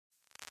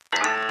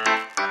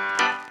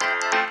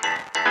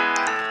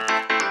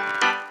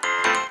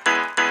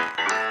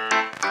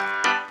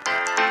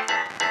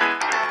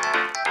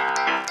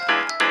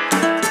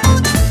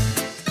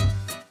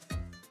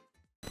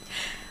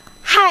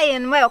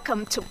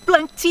welcome to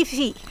Plank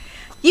TV.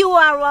 You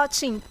are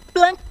watching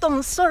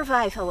Plankton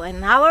Survival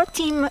and our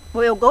team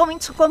will going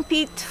to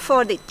compete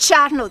for the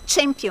Charno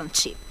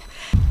Championship.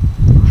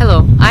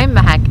 Hello, I'm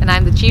Mahak and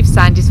I'm the Chief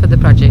Scientist for the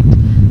project.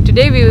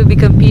 Today we will be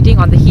competing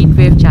on the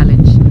Heatwave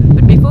Challenge.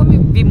 But before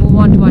we move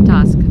on to our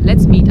task,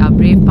 let's meet our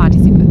brave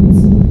participants.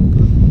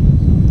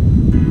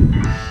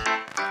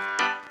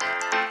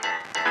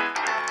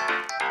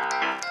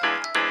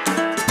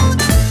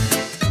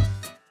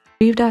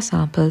 We retrieved our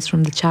samples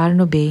from the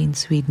Charno Bay in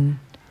Sweden.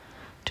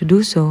 To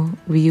do so,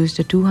 we used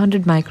a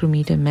 200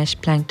 micrometer mesh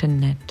plankton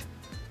net.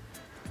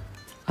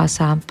 Our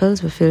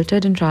samples were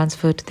filtered and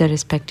transferred to their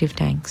respective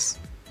tanks.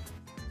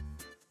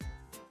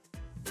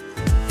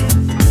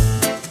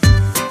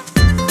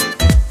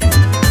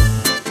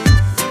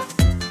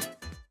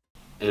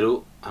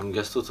 Hello, I'm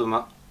Gastro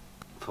Thomas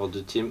for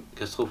the team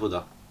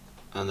Gastropoda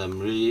and I'm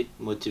really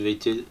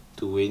motivated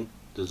to win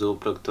the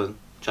Zooplankton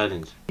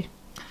Challenge.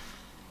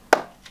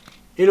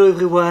 Hello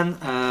everyone,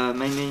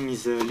 my name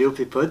is Leo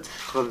Pepod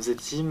from the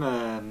team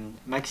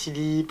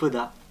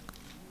Maxilipoda.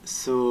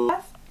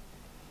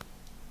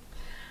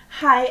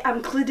 Hi,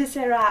 I'm Claudia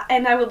Serra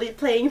and I will be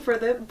playing for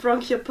the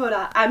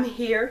Branchiopoda. I'm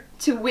here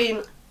to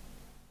win.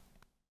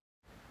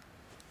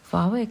 For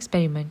our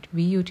experiment,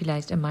 we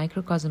utilized a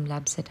microcosm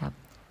lab setup.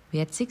 We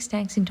had 6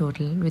 tanks in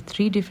total with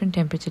 3 different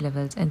temperature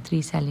levels and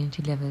 3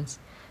 salinity levels.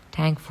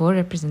 Tank 4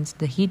 represents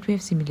the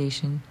heatwave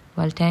simulation,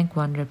 while tank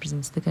 1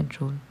 represents the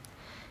control.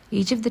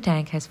 Each of the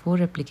tank has 4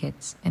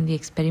 replicates and the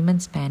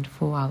experiment spanned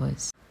 4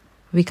 hours.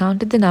 We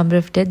counted the number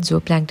of dead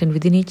zooplankton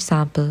within each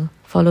sample,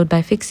 followed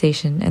by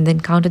fixation, and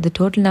then counted the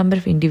total number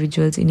of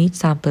individuals in each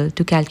sample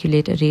to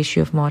calculate a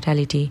ratio of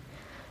mortality.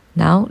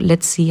 Now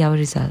let's see our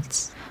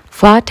results.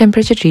 For our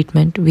temperature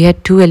treatment, we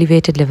had 2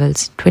 elevated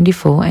levels,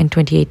 24 and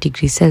 28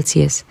 degrees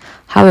Celsius.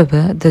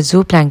 However, the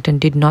zooplankton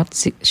did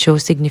not show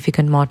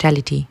significant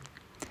mortality.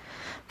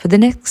 For the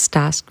next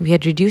task, we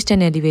had reduced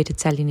and elevated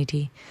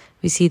salinity.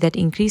 We see that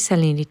increased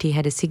salinity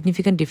had a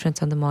significant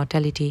difference on the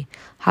mortality.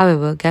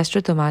 However,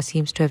 Gastrothoma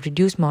seems to have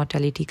reduced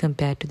mortality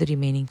compared to the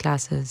remaining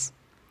classes.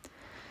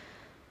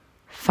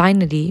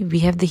 Finally, we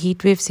have the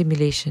heatwave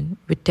simulation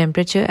with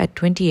temperature at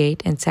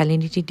 28 and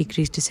salinity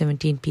decreased to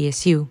 17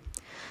 PSU.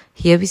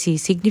 Here we see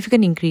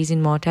significant increase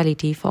in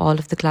mortality for all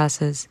of the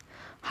classes.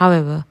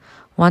 However,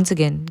 once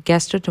again,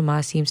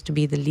 Gastrothoma seems to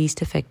be the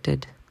least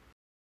affected.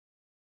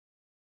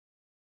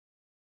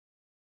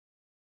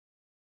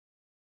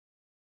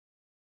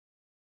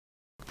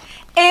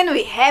 And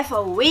we have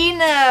a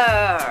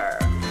winner!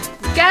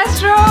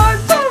 Gastro